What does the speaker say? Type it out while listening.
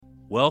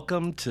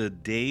Welcome to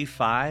day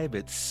 5.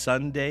 It's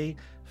Sunday,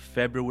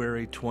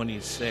 February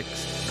 26th.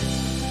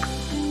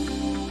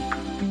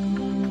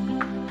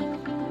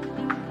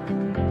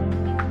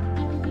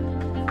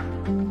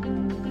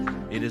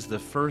 It is the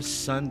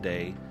first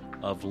Sunday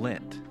of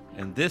Lent,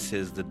 and this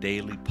is the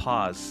Daily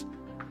Pause,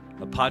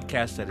 a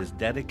podcast that is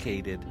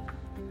dedicated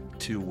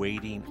to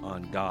waiting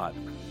on God.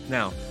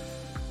 Now,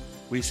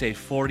 we say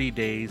 40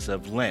 days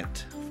of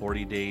Lent,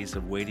 40 days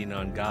of waiting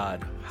on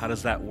God. How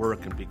does that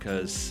work? And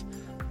because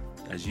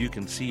as you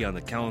can see on the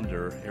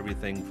calendar,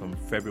 everything from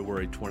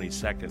February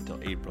 22nd till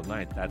April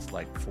 9th, that's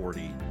like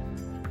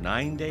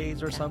 49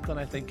 days or something,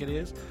 I think it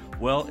is.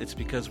 Well, it's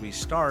because we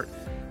start,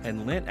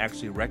 and Lent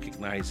actually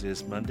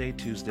recognizes Monday,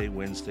 Tuesday,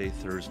 Wednesday,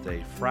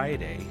 Thursday,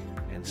 Friday,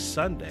 and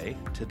Sunday,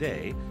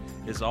 today,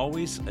 is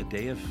always a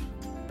day of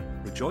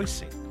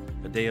rejoicing,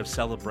 a day of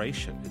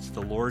celebration. It's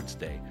the Lord's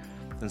Day.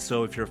 And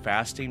so if you're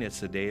fasting,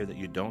 it's a day that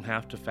you don't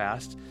have to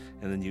fast,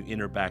 and then you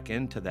enter back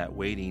into that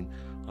waiting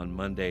on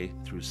Monday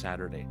through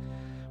Saturday,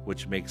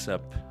 which makes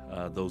up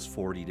those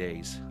 40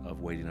 days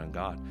of waiting on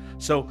God.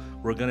 So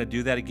we're going to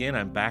do that again.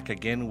 I'm back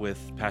again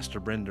with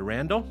Pastor Brenda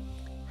Randall.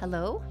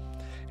 Hello.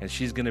 And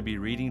she's going to be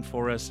reading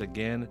for us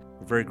again.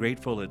 We're very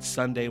grateful it's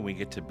Sunday. We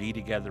get to be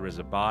together as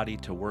a body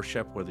to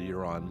worship, whether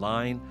you're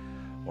online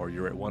or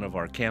you're at one of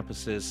our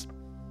campuses.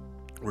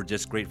 We're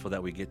just grateful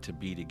that we get to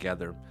be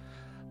together.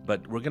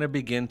 But we're going to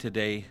begin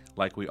today,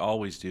 like we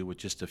always do, with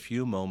just a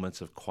few moments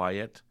of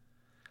quiet,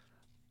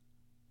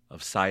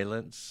 of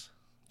silence,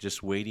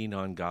 just waiting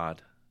on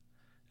God.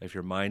 If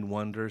your mind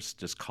wanders,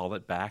 just call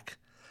it back.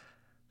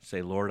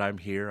 Say, Lord, I'm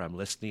here, I'm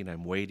listening,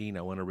 I'm waiting,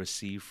 I want to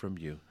receive from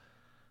you.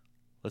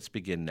 Let's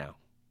begin now.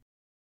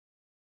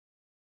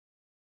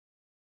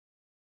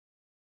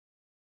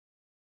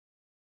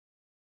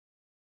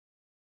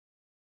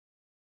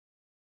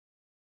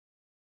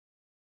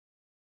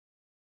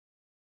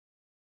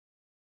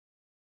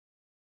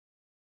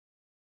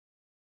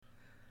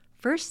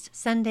 First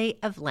Sunday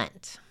of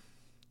Lent.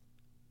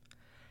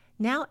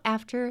 Now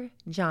after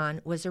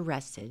John was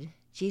arrested,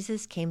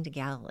 Jesus came to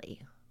Galilee,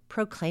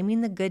 proclaiming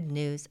the good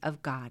news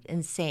of God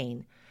and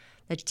saying,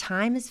 "The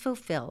time is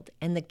fulfilled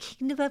and the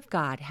kingdom of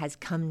God has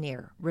come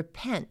near.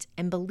 Repent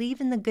and believe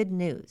in the good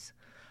news."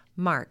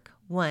 Mark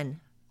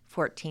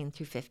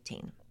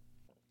 1:14-15.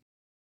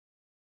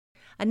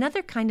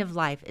 Another kind of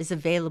life is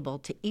available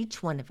to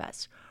each one of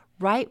us,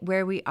 right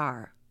where we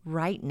are,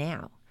 right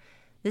now.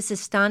 This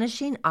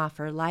astonishing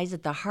offer lies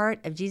at the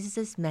heart of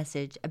Jesus'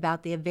 message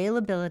about the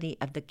availability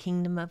of the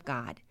kingdom of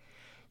God.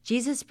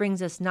 Jesus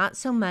brings us not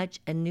so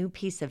much a new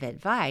piece of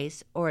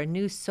advice or a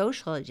new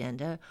social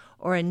agenda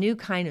or a new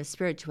kind of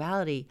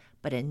spirituality,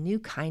 but a new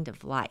kind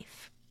of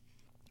life.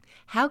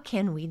 How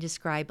can we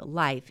describe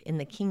life in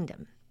the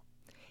kingdom?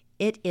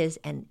 It is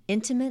an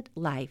intimate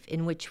life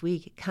in which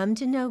we come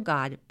to know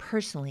God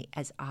personally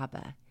as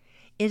Abba.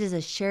 It is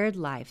a shared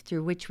life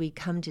through which we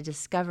come to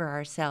discover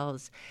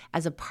ourselves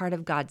as a part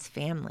of God's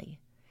family.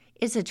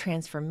 It's a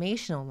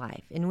transformational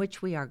life in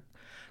which we are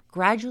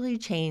gradually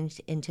changed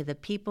into the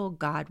people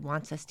God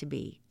wants us to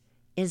be.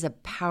 It is a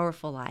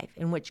powerful life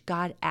in which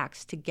God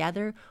acts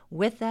together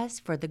with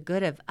us for the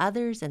good of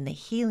others and the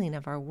healing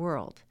of our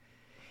world.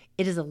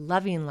 It is a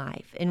loving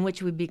life in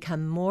which we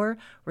become more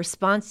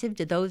responsive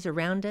to those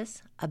around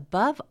us.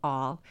 Above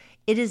all,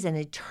 it is an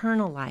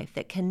eternal life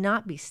that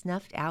cannot be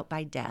snuffed out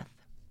by death.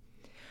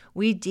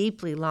 We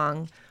deeply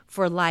long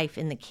for life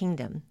in the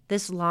kingdom.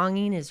 This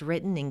longing is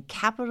written in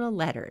capital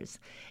letters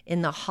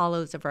in the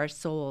hollows of our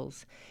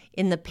souls,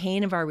 in the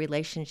pain of our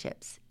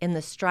relationships, in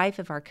the strife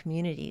of our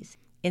communities.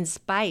 In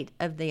spite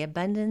of the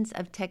abundance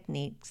of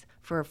techniques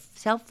for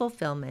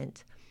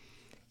self-fulfillment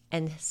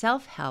and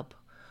self-help,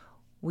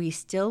 we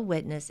still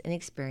witness and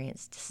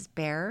experience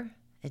despair,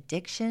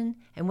 addiction,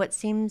 and what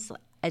seems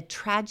a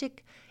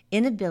tragic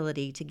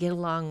inability to get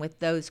along with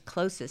those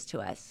closest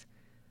to us.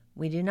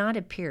 We do not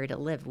appear to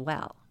live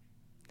well.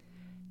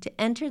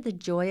 To enter the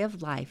joy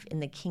of life in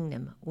the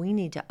kingdom, we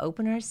need to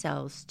open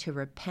ourselves to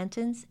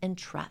repentance and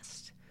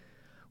trust.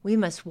 We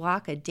must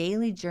walk a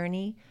daily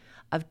journey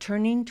of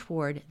turning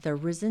toward the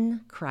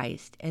risen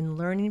Christ and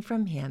learning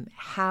from him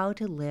how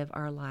to live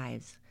our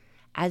lives.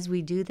 As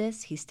we do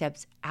this, he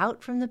steps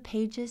out from the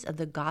pages of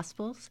the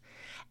Gospels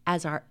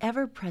as our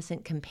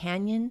ever-present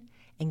companion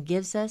and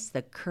gives us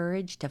the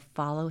courage to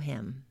follow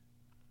him.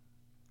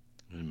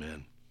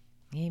 Amen.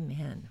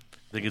 Amen.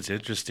 I think it's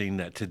interesting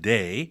that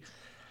today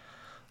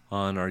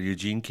on our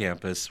Eugene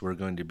campus, we're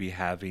going to be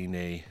having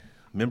a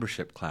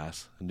membership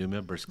class, a new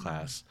members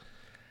class.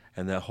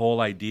 And that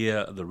whole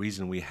idea, the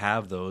reason we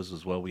have those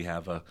is, well, we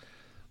have a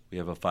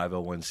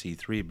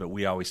 501c3, but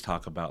we always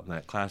talk about in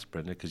that class,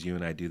 Brenda, because you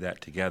and I do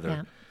that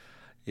together,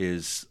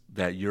 is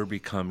that you're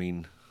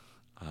becoming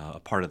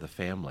a part of the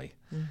family.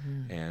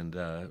 Mm-hmm. And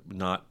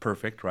not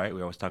perfect, right?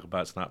 We always talk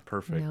about it's not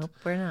perfect. Nope,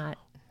 we're not.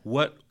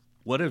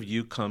 What have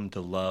you come to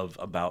love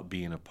about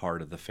being a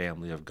part of the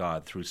family of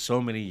God through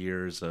so many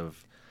years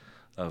of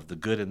the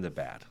good and the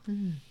bad?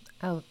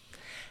 Oh,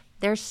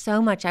 there's so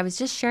much. I was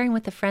just sharing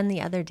with a friend the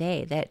other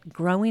day that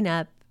growing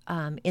up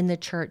in the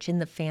church, in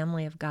the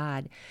family of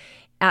God.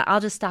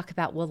 I'll just talk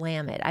about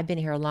Willamette. I've been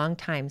here a long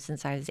time,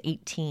 since I was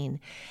 18,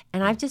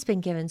 and I've just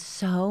been given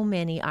so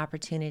many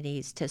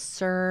opportunities to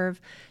serve,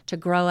 to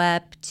grow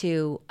up,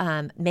 to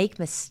make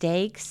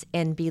mistakes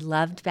and be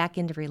loved back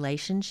into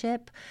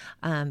relationship.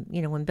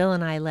 When Bill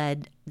and I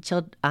led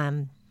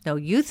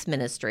youth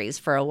ministries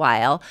for a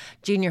while,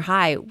 junior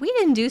high, we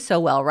didn't do so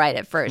well right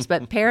at first,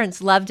 but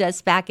parents loved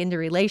us back into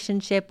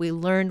relationship. We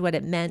learned what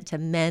it meant to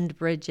mend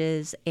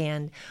bridges,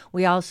 and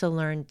we also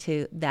learned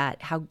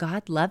how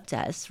God loved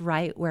us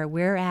right where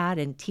we're at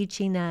and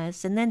teaching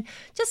us, and then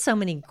just so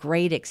many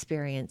great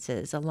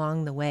experiences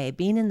along the way.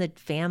 Being in the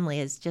family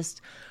is just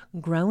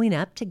growing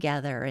up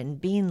together and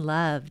being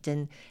loved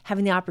and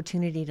having the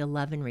opportunity to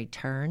love in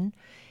return,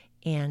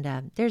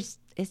 and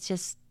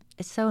it's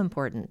so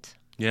important.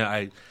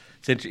 Yeah,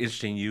 it's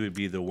interesting you would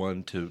be the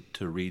one to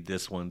read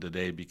this one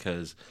today,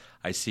 because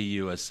I see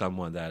you as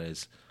someone that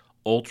is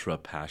ultra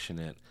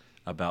passionate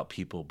about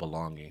people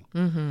belonging.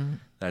 Mm-hmm.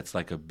 That's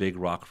like a big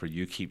rock for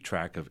you. Keep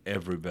track of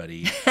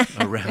everybody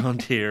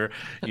around here.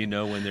 You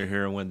know when they're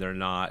here and when they're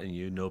not, and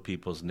you know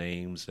people's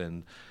names,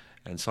 and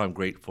so I'm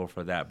grateful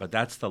for that. But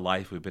that's the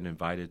life we've been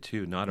invited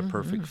to, not a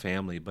perfect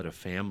family, but a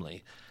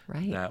family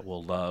that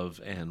will love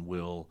and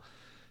will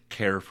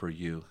care for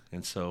you.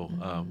 And so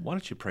why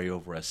don't you pray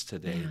over us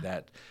today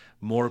that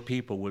more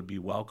people would be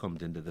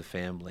welcomed into the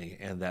family,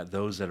 and that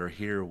those that are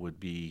here would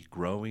be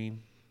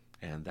growing,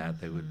 and that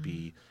they would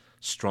be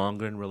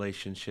stronger in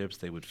relationships.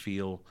 They would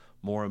feel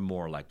more and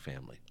more like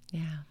family.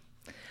 Yeah.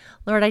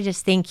 Lord, I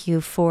just thank you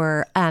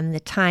for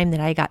the time that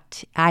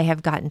I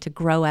have gotten to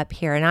grow up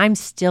here, and I'm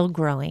still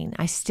growing.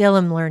 I still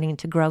am learning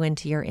to grow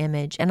into your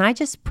image. And I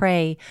just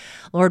pray,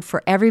 Lord,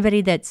 for everybody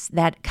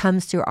that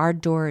comes through our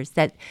doors,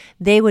 that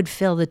they would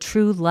feel the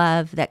true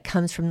love that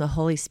comes from the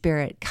Holy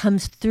Spirit,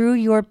 comes through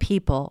your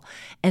people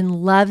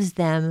and loves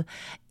them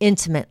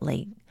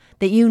intimately.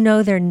 That you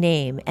know their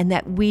name, and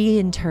that we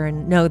in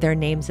turn know their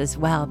names as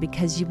well,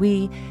 because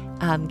we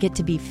get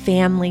to be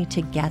family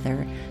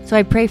together. So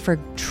I pray for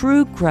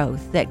true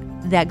growth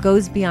that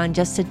goes beyond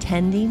just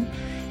attending,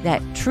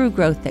 that true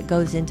growth that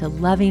goes into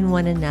loving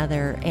one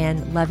another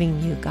and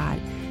loving you, God.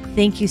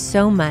 Thank you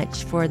so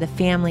much for the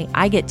family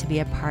I get to be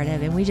a part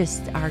of, and we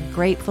just are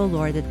grateful,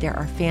 Lord, that there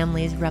are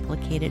families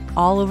replicated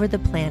all over the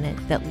planet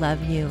that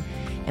love you,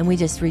 and we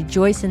just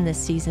rejoice in this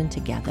season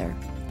together.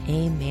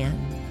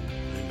 Amen.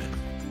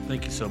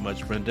 Thank you so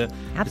much, Brenda.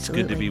 Absolutely. It's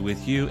good to be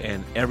with you,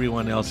 and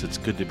everyone else, it's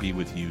good to be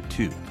with you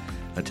too.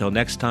 Until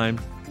next time,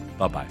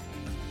 bye-bye.